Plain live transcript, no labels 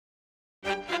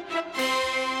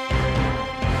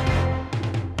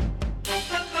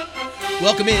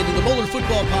Welcome into the Moeller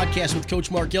Football Podcast with Coach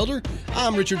Mark Elder.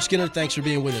 I'm Richard Skinner. Thanks for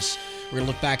being with us. We're going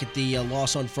to look back at the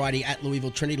loss on Friday at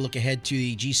Louisville Trinity, look ahead to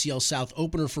the GCL South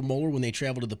opener for Moeller when they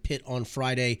travel to the Pit on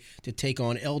Friday to take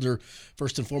on Elder.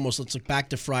 First and foremost, let's look back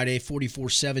to Friday,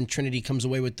 44-7. Trinity comes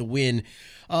away with the win.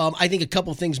 I think a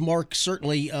couple things, Mark.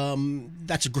 Certainly,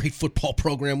 that's a great football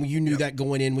program. You knew that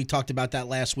going in. We talked about that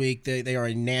last week. They are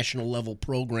a national-level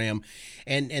program,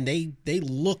 and they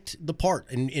looked the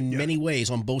part in many ways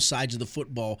on both sides of the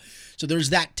football. So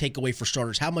there's that takeaway for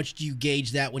starters. How much do you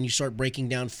gauge that when you start breaking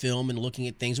down film and looking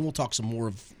at things? And we'll talk some more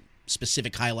of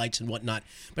specific highlights and whatnot.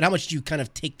 But how much do you kind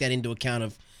of take that into account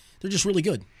of they're just really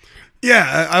good?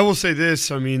 Yeah, I will say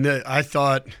this. I mean, I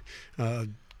thought a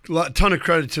ton of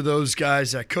credit to those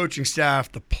guys, that coaching staff,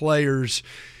 the players.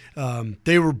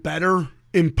 They were better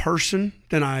in person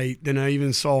than I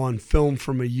even saw on film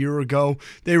from a year ago.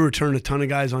 They returned a ton of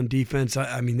guys on defense.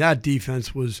 I mean, that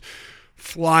defense was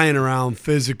flying around,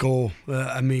 physical.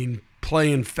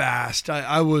 Playing fast.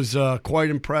 I was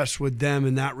quite impressed with them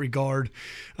in that regard.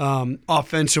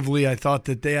 Offensively, I thought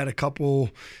that they had a couple.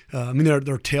 Their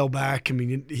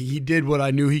tailback. He did what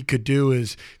I knew he could do.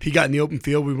 Is if he got in the open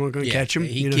field, we weren't going to catch him.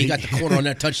 He got the corner on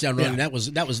that touchdown run, and that was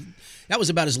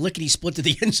about as lickety split to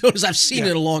the end zone as I've seen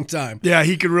in a long time. Yeah,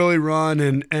 he could really run,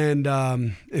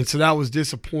 and so that was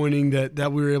disappointing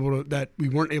that we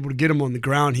weren't able to get him on the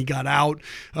ground. He got out,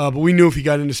 but we knew if he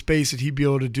got into space that he'd be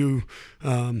able to do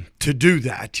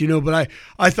that. But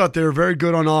I thought they were very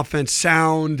good on offense,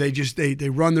 sound. They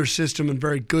run their system and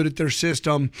very good at their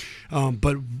system,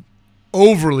 but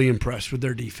overly impressed with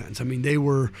their defense. I mean, they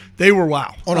were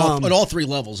wow. On all three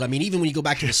levels. I mean, even when you go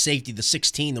back to the safety, the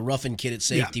 16, the Ruffin kid at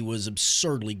safety was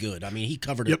absurdly good. I mean, he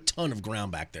covered a ton of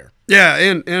ground back there. Yeah,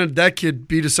 and that kid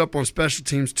beat us up on special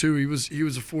teams too. He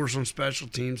was a force on special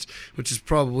teams, which is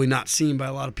probably not seen by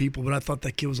a lot of people, but I thought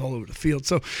that kid was all over the field.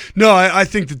 So, no, I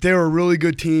think that they were a really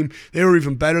good team. They were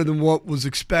even better than what was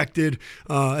expected,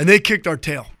 and they kicked our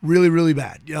tail really, really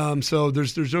bad. So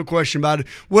there's no question about it.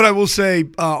 What I will say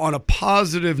on a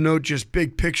positive note, just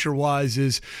big picture-wise,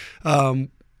 is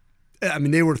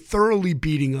they were thoroughly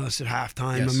beating us at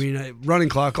halftime. Yes. Running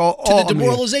clock. To the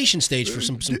demoralization stage for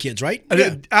some kids, right?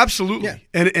 Yeah. Absolutely.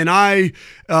 Yeah. And I,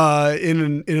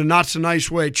 in a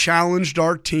not-so-nice way, challenged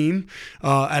our team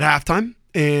at halftime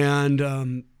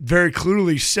and very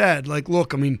clearly said,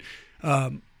 look,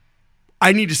 I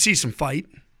need to see some fight.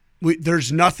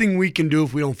 There's nothing we can do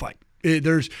if we don't fight.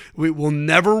 We'll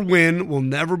never win. We'll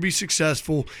never be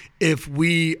successful if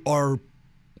we are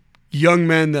young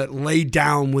men that lay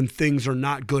down when things are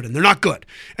not good, and they're not good,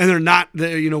 and we're probably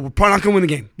not going to win the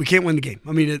game. We can't win the game.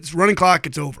 It's running clock.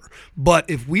 It's over. But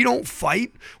if we don't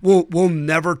fight, we'll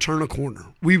never turn a corner.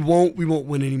 We won't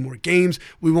win any more games.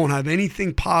 We won't have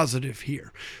anything positive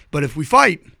here. But if we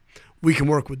fight, we can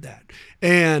work with that.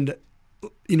 And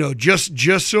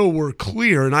just so we're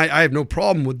clear, and I have no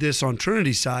problem with this on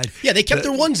Trinity's side. Yeah, they kept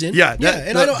their ones in. Yeah,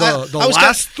 the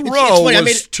last throw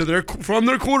was from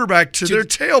their quarterback to their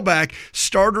tailback,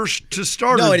 starters to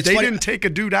starter. No, they didn't take a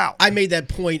dude out. I made that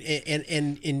point,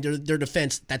 and in their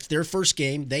defense, that's their first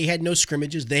game. They had no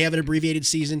scrimmages. They have an abbreviated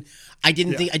season. I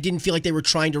didn't feel like they were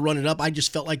trying to run it up. I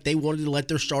just felt like they wanted to let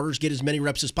their starters get as many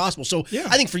reps as possible. So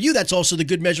I think for you, that's also the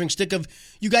good measuring stick of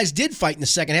you guys did fight in the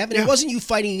second half, and it wasn't you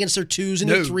fighting against their twos and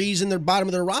their threes and their bottom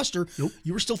of their roster. Nope.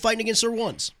 You were still fighting against their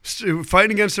ones.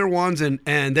 Fighting against their ones,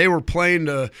 and they were playing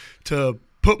to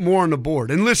put more on the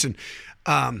board. And listen,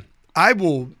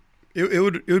 it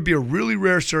would be a really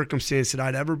rare circumstance that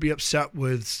I'd ever be upset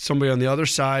with somebody on the other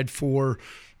side for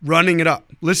running it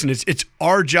up. Listen, it's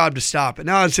our job to stop it.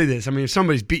 Now, I'd say this. If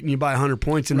somebody's beating you by 100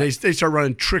 points and they start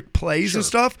running trick plays and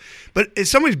stuff, but if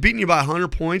somebody's beating you by 100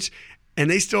 points and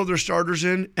they still have their starters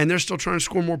in and they're still trying to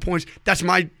score more points, that's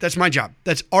my job.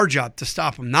 That's our job to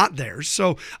stop them, not theirs.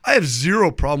 So I have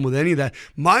zero problem with any of that.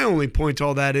 My only point to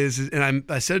all that is and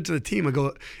I said it to the team, I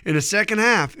go, in the second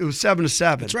half, it was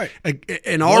 7-7. That's right.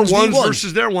 And our ones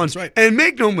versus their ones. That's right. And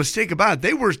make no mistake about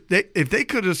it, if they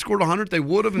could have scored 100, they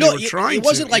would have, and they were trying to. It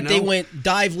wasn't like they went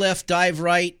dive left, dive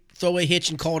right, throw a hitch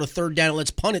and call it a third down and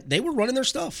let's punt it. They were running their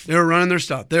stuff. They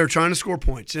were trying to score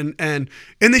points, and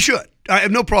they should. I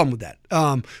have no problem with that.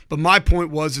 But my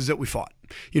point was that we fought.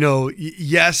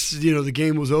 Yes, the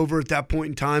game was over at that point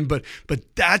in time, but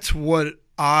that's what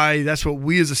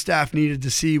we as a staff needed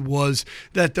to see, was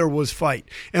that there was fight.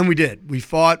 And we did. We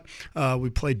fought.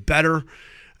 We played better.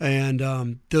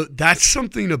 And that's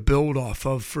something to build off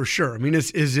of for sure. I mean,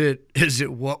 is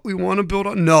it what we want to build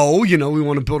on? No, we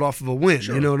want to build off of a win.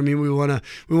 Sure. You know what I mean? We want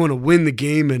to win the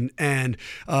game and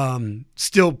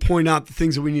still point out the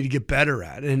things that we need to get better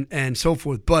at and so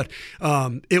forth. But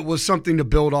it was something to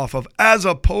build off of, as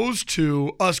opposed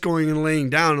to us going and laying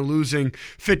down and losing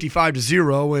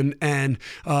 55-0 and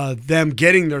them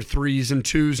getting their 3s and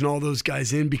 2s and all those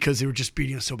guys in because they were just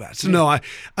beating us so bad. So no, I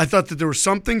thought that there was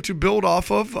something to build off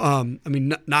of. I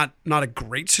mean, not a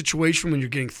great situation when you're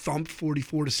getting thumped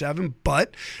 44-7,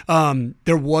 but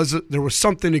there was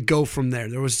something to go from there.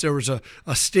 There was a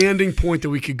standing point that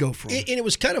we could go from. And it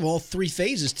was kind of all three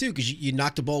phases too, because you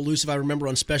knocked the ball loose. If I remember,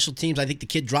 on special teams, I think the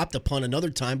kid dropped a punt another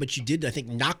time, but you did, I think,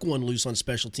 knock one loose on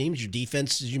special teams. Your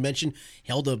defense, as you mentioned,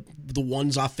 held the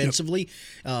ones offensively.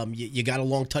 Yep. You got a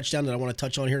long touchdown that I want to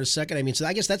touch on here in a second. I mean, so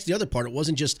I guess that's the other part. It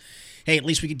wasn't just, hey, at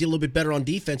least we could do a little bit better on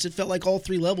defense. It felt like all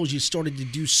three levels you started to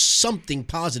do something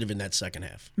positive in that second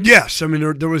half. Yes, I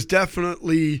mean there was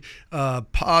definitely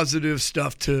positive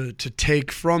stuff to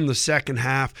take from the second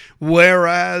half,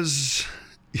 whereas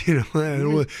there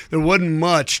wasn't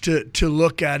much to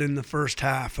look at in the first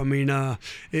half. I mean,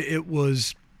 it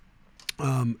was.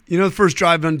 The first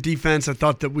drive on defense, I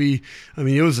thought that it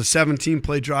was a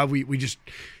 17-play drive. We just,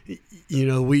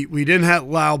 we didn't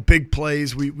allow big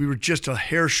plays. We were just a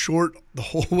hair short the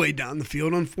whole way down the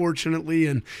field, unfortunately,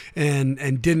 and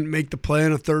didn't make the play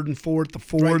on a 3rd and 4 at the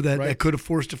 4 that could have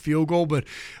forced a field goal. But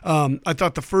I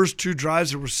thought the first two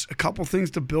drives, there was a couple things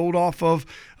to build off of.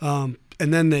 And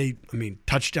then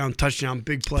touchdown,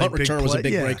 big play. Punt return was a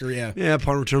big yeah. breaker, yeah. Yeah,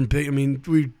 punt return, big.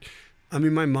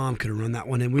 My mom could have run that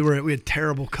one in. We had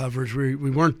terrible coverage. We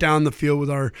weren't down the field with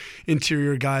our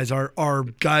interior guys. Our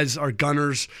guys, our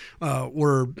gunners,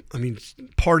 were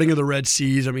parting of the Red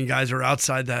Seas. Guys are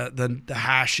outside the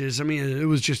hashes. It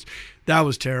was just. That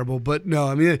was terrible, but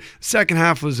no. The second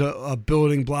half was a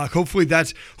building block. Hopefully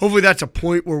that's a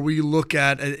point where we look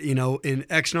at in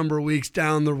X number of weeks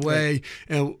down the way,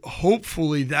 and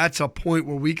hopefully that's a point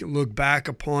where we can look back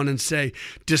upon and say,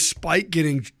 despite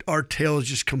getting our tails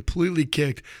just completely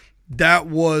kicked, that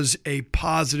was a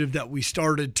positive that we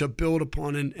started to build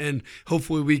upon, and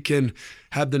hopefully we can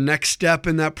have the next step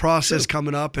in that process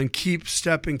coming up and keep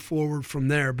stepping forward from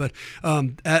there. But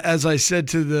as I said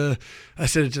I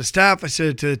said it to staff, I said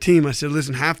it to the team, I said,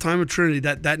 listen, halftime of Trinity,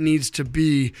 that needs to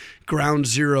be ground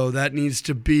zero. That needs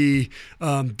to be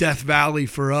Death Valley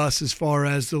for us as far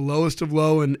as the lowest of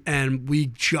low, and we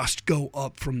just go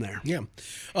up from there. Yeah.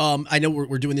 I know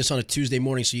we're doing this on a Tuesday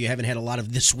morning, so you haven't had a lot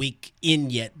of this week in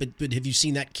yet, but have you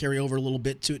seen that carry over a little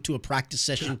bit to a practice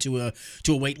session, to a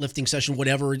weightlifting session,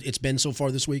 whatever it's been so far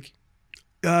this week?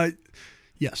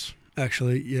 Yes.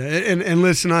 Actually, yeah, and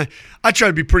listen, I try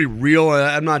to be pretty real.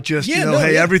 I'm not just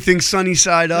everything's sunny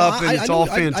side up and it's all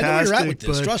fantastic. I know you're at with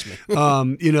this, trust me.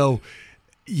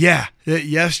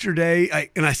 Yesterday,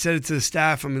 I said it to the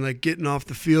staff. Getting off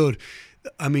the field,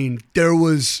 there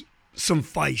was some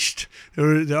feist.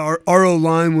 Our RO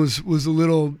line was a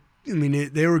little.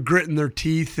 They were gritting their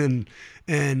teeth and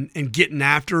getting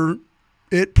after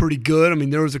it pretty good.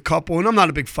 There was a couple, and I'm not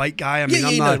a big fight guy. I'm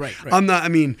not. Right. I'm not.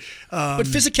 But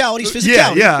physicality's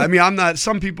physicality. Yeah. I'm not.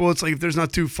 Some people, it's like if there's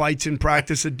not 2 fights in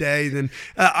practice a day, then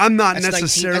I'm not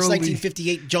necessarily. That's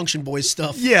 1958 Junction Boys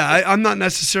stuff. Yeah, I'm not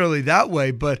necessarily that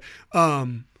way, but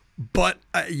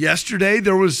yesterday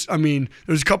there was.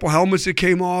 There's a couple helmets that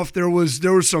came off. There was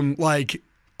some a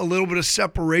little bit of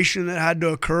separation that had to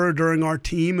occur during our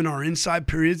team and our inside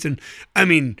periods, and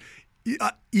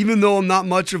even though I'm not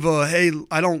much of a,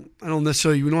 I don't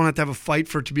necessarily, we don't have to have a fight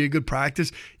for it to be a good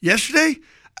practice. Yesterday,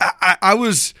 I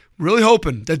was really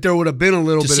hoping that there would have been a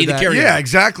little bit of that. Yeah,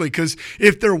 exactly. Because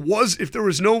if it was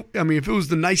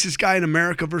the nicest guy in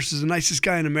America versus the nicest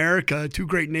guy in America, 2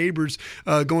 great neighbors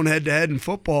going head to head in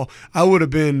football, I would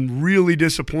have been really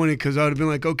disappointed, because I would have been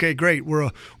like, okay, great, we're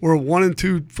a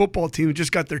 1-2 football team that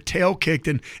just got their tail kicked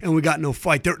and we got no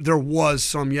fight. There was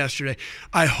some yesterday.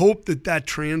 I hope that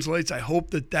translates. I hope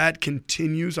that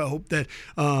continues. I hope that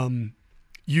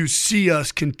you see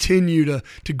us continue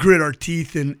to grit our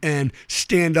teeth and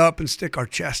stand up and stick our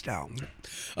chest out.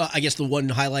 I guess the one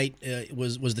highlight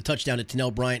was the touchdown to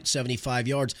Tennell Bryant, 75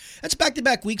 yards. That's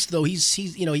back-to-back weeks, though. He's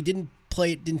he didn't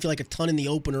play. It didn't feel like a ton in the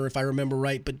opener, if I remember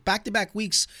right. But back-to-back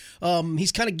weeks,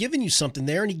 he's kind of giving you something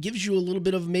there, and he gives you a little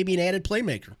bit of maybe an added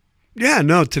playmaker. Yeah,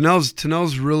 no,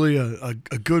 Tennell's really a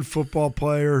good football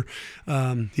player.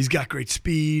 He's got great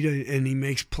speed and he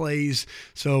makes plays.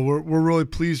 So we're really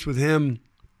pleased with him.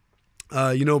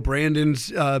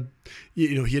 Brandon's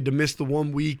he had to miss the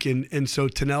 1 week, and so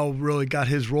Tennell really got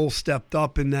his role stepped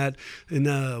up in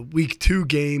the week 2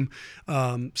 game.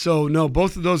 So no,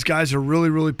 both of those guys are really,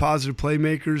 really positive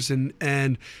playmakers, and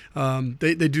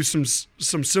they do some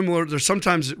similar. They're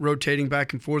sometimes rotating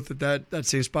back and forth at that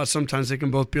same spot. Sometimes they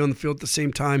can both be on the field at the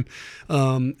same time,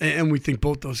 and we think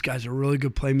both those guys are really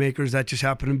good playmakers. That just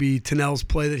happened to be Tennell's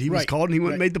play that he was called, and he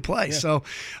went and made the play. Yeah. So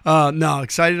no,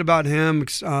 excited about him.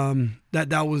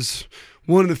 That was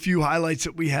one of the few highlights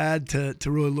that we had to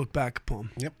really look back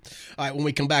upon. Yep. All right, when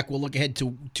we come back, we'll look ahead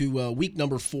to week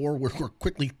number 4. We're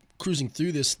quickly cruising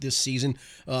through this season.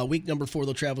 Week number 4,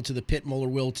 they'll travel to the Pitt. Moeller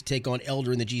will to take on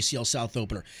Elder in the GCL South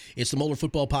opener. It's the Moeller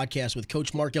Football Podcast with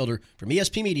Coach Mark Elder from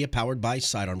ESP Media, powered by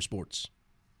Sidearm Sports.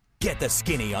 Get the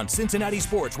skinny on Cincinnati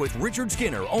sports with Richard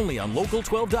Skinner only on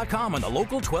Local12.com and the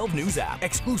Local 12 News app.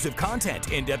 Exclusive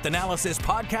content, in-depth analysis,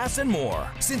 podcasts, and more.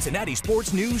 Cincinnati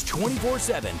sports news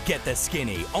 24/7. Get the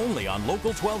skinny only on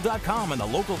Local12.com and the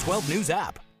Local 12 News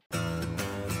app.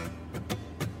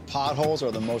 Potholes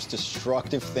are the most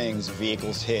destructive things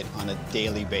vehicles hit on a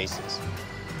daily basis.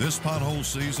 This pothole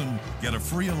season, get a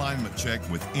free alignment check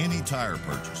with any tire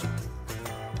purchase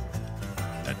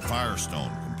at Firestone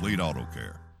Complete Auto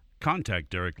Care. Contact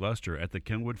Derek Lester at the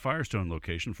Kenwood Firestone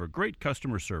location for great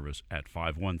customer service at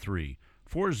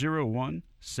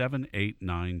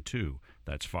 513-401-7892.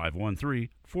 That's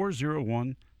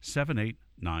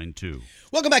 513-401-7892.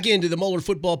 Welcome back into the Moeller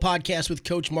Football Podcast with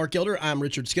Coach Mark Elder. I'm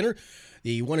Richard Skinner.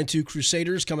 The 1-2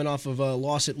 Crusaders coming off of a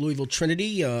loss at Louisville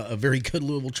Trinity, a very good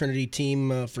Louisville Trinity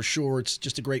team for sure. It's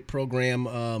just a great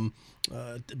program.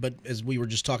 But as we were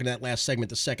just talking that last segment,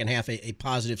 the second half, a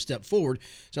positive step forward.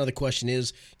 So now the question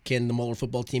is, can the Moeller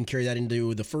football team carry that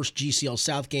into the first GCL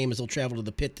South game as they'll travel to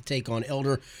the Pit to take on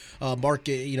Elder? Mark,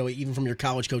 even from your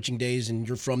college coaching days, and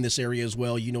you're from this area as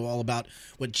well, you know all about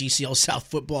what GCL South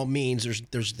football means.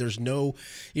 There's no,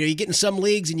 you get in some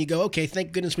leagues and you go, okay,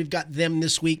 thank goodness we've got them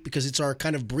this week because it's our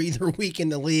kind of breather week in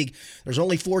the league. There's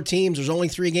only 4 teams, there's only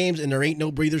 3 games, and there ain't no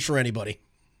breathers for anybody.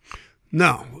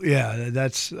 No, yeah,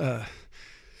 that's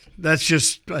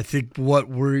just, I think, what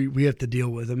we have to deal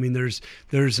with. I mean, there's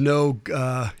no,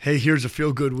 hey, here's a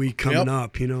feel-good week coming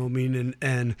up,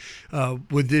 and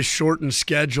with this shortened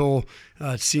schedule,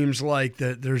 it seems like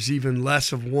that there's even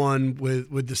less of one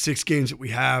with the 6 games that we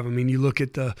have. I mean, you look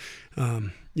at the,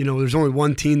 there's only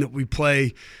one team that we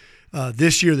play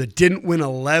this year that didn't win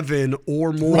 11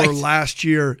 or more last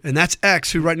year, and that's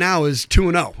X, who right now is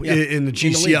 2-0 in the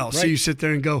GCL. So you sit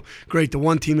there and go, great, the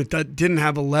one team that didn't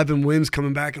have 11 wins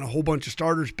coming back and a whole bunch of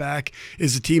starters back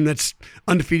is a team that's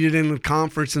undefeated in the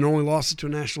conference and only lost it to a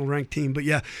national ranked team. But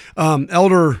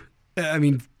Elder, I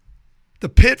mean, the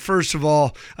Pit, first of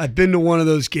all, I've been to one of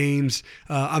those games.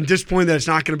 I'm disappointed that it's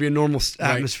not going to be a normal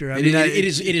atmosphere. Right. It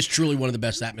is truly one of the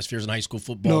best atmospheres in high school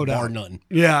football, bar none.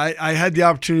 Yeah, I had the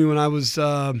opportunity when I was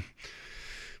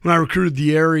when I recruited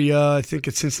the area, I think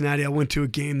at Cincinnati, I went to a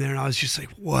game there, and I was just like,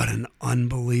 what an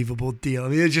unbelievable deal. I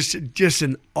mean, it's just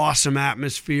an awesome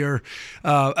atmosphere.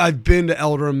 I've been to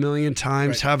Elder a million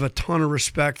times, have a ton of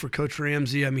respect for Coach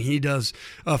Ramsey. I mean, he does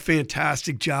a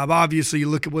fantastic job. Obviously, you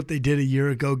look at what they did a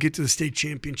year ago, get to the state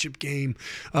championship game.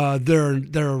 They're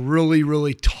a really,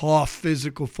 really tough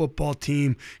physical football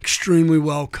team, extremely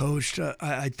well coached.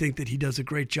 I think that he does a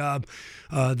great job.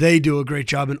 They do a great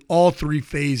job in all 3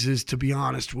 phases, to be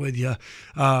honest with you.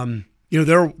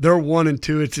 They're 1 and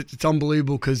 2. It's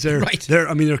unbelievable because they're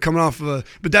coming off of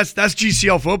but that's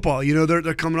GCL football.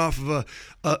 They're coming off of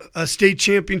a state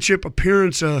championship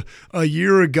appearance a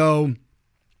year ago.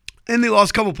 And they lost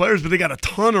a couple players, but they got a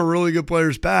ton of really good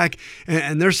players back,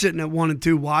 and they're sitting at 1 and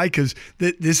 2. Why? Because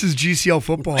this is GCL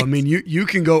football. Right. I mean, you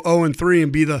can go 0 and 3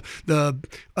 and be a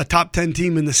top 10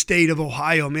 team in the state of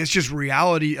Ohio. I mean, it's just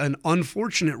reality, an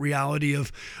unfortunate reality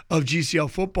of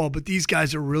GCL football. But these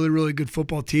guys are a really, really good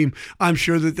football team. I'm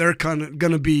sure that they're kind of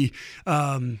going to be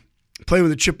playing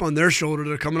with a chip on their shoulder.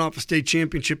 They're coming off a state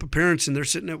championship appearance, and they're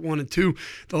sitting at 1 and 2.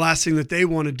 The last thing that they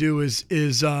want to do is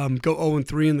go 0 and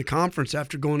 3 in the conference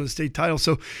after going to the state title.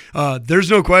 So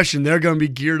there's no question they're going to be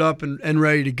geared up and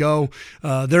ready to go.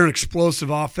 They're an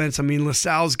explosive offense. I mean,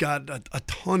 LaSalle's got a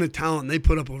ton of talent. They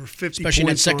put up over 50 especially points. Especially in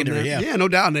that secondary, yeah, no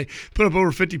doubt. And they put up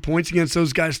over 50 points against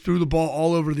those guys, threw the ball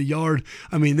all over the yard.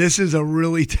 I mean, this is a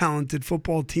really talented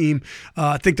football team.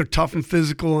 I think they're tough and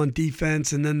physical on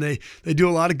defense, and then they do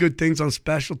a lot of good things on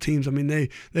special teams. I mean,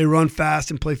 they run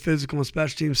fast and play physical on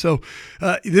special teams. So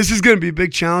this is going to be a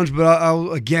big challenge. But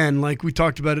I'll again, like we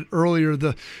talked about it earlier,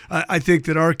 I think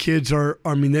that our kids are.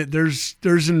 I mean, there's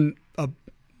a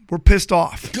we're pissed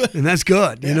off, Good. and that's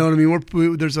good. Yeah. You know what I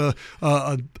mean? There's a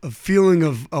feeling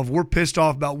of we're pissed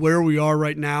off about where we are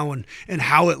right now and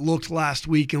how it looked last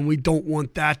week, and we don't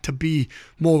want that to be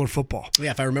Moeller football.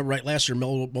 Yeah, if I remember right, last year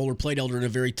Moeller played Elder in a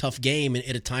very tough game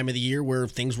at a time of the year where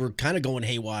things were kind of going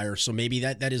haywire. So maybe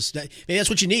maybe that's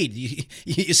what you need.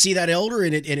 You see that Elder,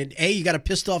 and you got a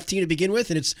pissed off team to begin with,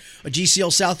 and it's a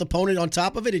GCL South opponent on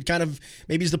top of it. It kind of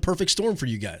maybe is the perfect storm for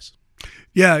you guys.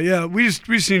 Yeah. We just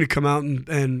need to come out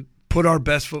and put our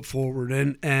best foot forward,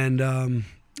 and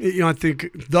I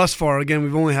think thus far, again,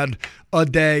 we've only had a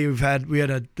day. We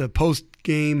had the post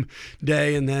game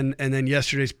day, and then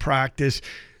yesterday's practice.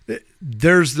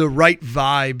 There's the right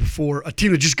vibe for a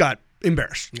team that just got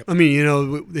embarrassed. Yep. I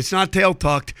mean, it's not tail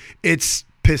tucked; it's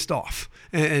pissed off.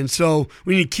 And so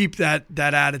we need to keep that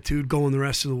attitude going the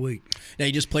rest of the week. Now,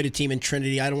 you just played a team in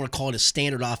Trinity. I don't want to call it a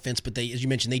standard offense, but as you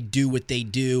mentioned, they do what they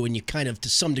do, and you kind of, to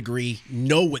some degree,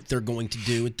 know what they're going to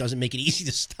do. It doesn't make it easy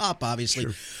to stop, obviously.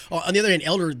 Sure. On the other hand,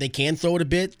 Elder, they can throw it a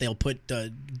bit. They'll put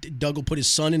Doug will put his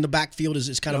son in the backfield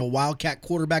as kind of a wildcat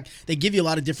quarterback. They give you a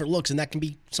lot of different looks, and that can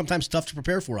be sometimes tough to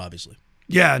prepare for, obviously.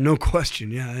 Yeah, no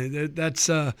question. Yeah, that's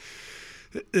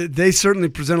they certainly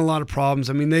present a lot of problems.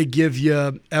 I mean, they give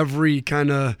you every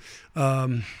kind of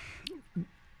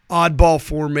oddball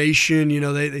formation.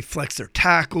 They flex their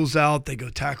tackles out. They go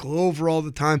tackle over all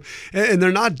the time. And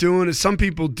they're not doing it. Some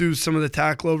people do some of the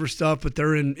tackle over stuff, but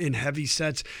they're in heavy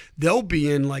sets. They'll be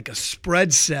in like a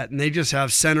spread set, and they just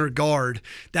have center guard.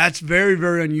 That's very,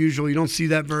 very unusual. You don't see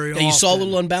that very often. You saw a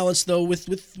little unbalance, though,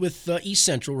 with East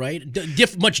Central, right?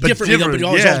 Much differently, though, but it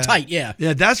was all tight, yeah.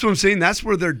 Yeah, that's what I'm saying. That's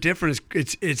where they're different.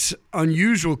 It's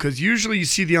unusual because usually you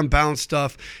see the unbalanced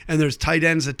stuff, and there's tight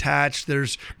ends attached.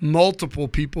 There's multiple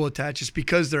people attached. It's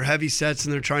because they're heavy sets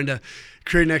and they're trying to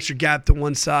create an extra gap to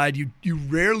one side. You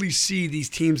rarely see these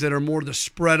teams that are more the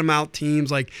spread them out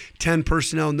teams, like 10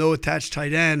 personnel, no attached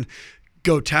tight end,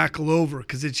 go tackle over,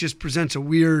 because it just presents a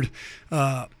weird,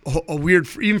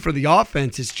 even for the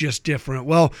offense, it's just different.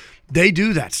 Well, they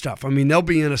do that stuff. I mean, they'll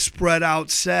be in a spread out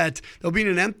set, they'll be in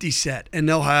an empty set, and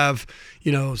they'll have,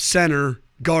 center,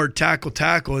 guard,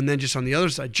 tackle, and then just on the other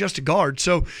side, just a guard.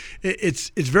 So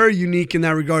it's very unique in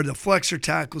that regard. The flexor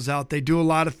tackles out. They do a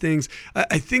lot of things.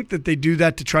 I think that they do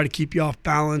that to try to keep you off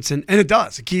balance, and it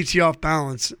does. It keeps you off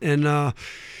balance. And,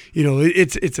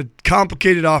 it's a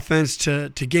complicated offense to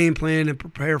game plan and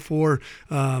prepare for.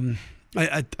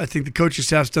 I think the coaching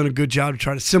staff's done a good job to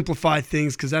try to simplify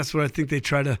things, because that's what I think they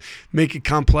try to make it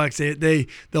complex.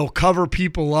 They'll cover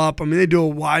people up. I mean, they do a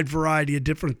wide variety of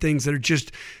different things that are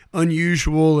just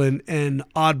unusual and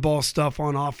oddball stuff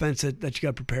on offense that you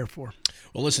got to prepare for.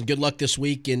 Well, listen, good luck this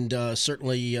week, and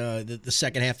certainly the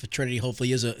second half of Trinity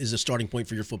hopefully is a starting point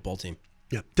for your football team.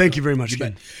 Yeah, thank you very much.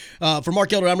 For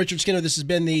Mark Elder, I'm Richard Skinner. This has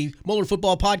been the Moeller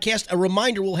Football Podcast. A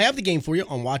reminder, we'll have the game for you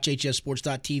on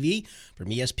WatchHSSports.tv from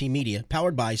ESP Media,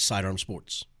 powered by Sidearm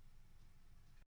Sports.